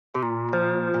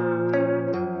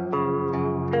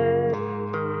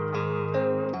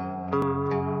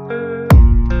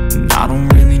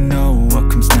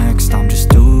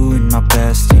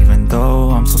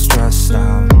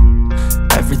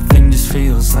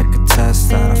test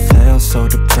that I fail so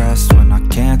depressed when I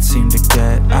can't seem to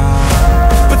get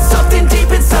out. But something deep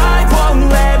inside won't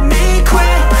let me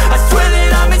quit. I swear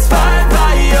that I'm inspired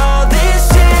by all this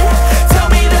shit. Tell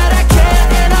me that I can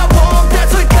and I won't.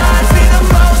 That's what guides me the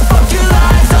most. Fuck your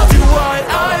lies, I'll do what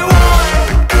I want.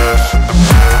 The gas in the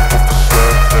back of the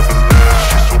sled, never leave.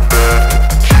 She's so bad that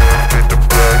the can't hit the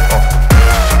brag.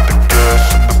 The gas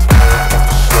in the back of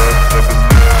the sled, never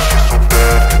leave. She's so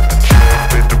bad that the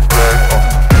can't hit the brag.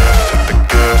 The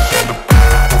gas in the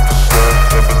back of the sled,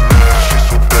 never leave. She's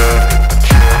so bad that the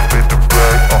can't hit the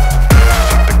brag.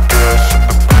 The gas in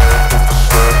the back of the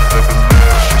sled, never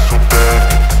leave. She's so bad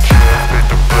that the can't hit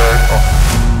the brag.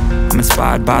 I'm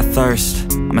inspired by thirst,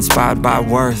 I'm inspired by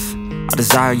worth. I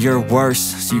desire your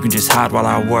worst, so you can just hide while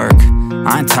I work.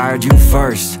 I ain't tired, you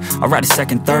first. I'll write a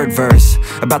second, third verse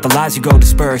about the lies you go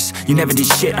disperse. You never did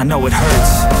shit, I know it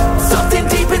hurts. Something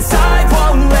deep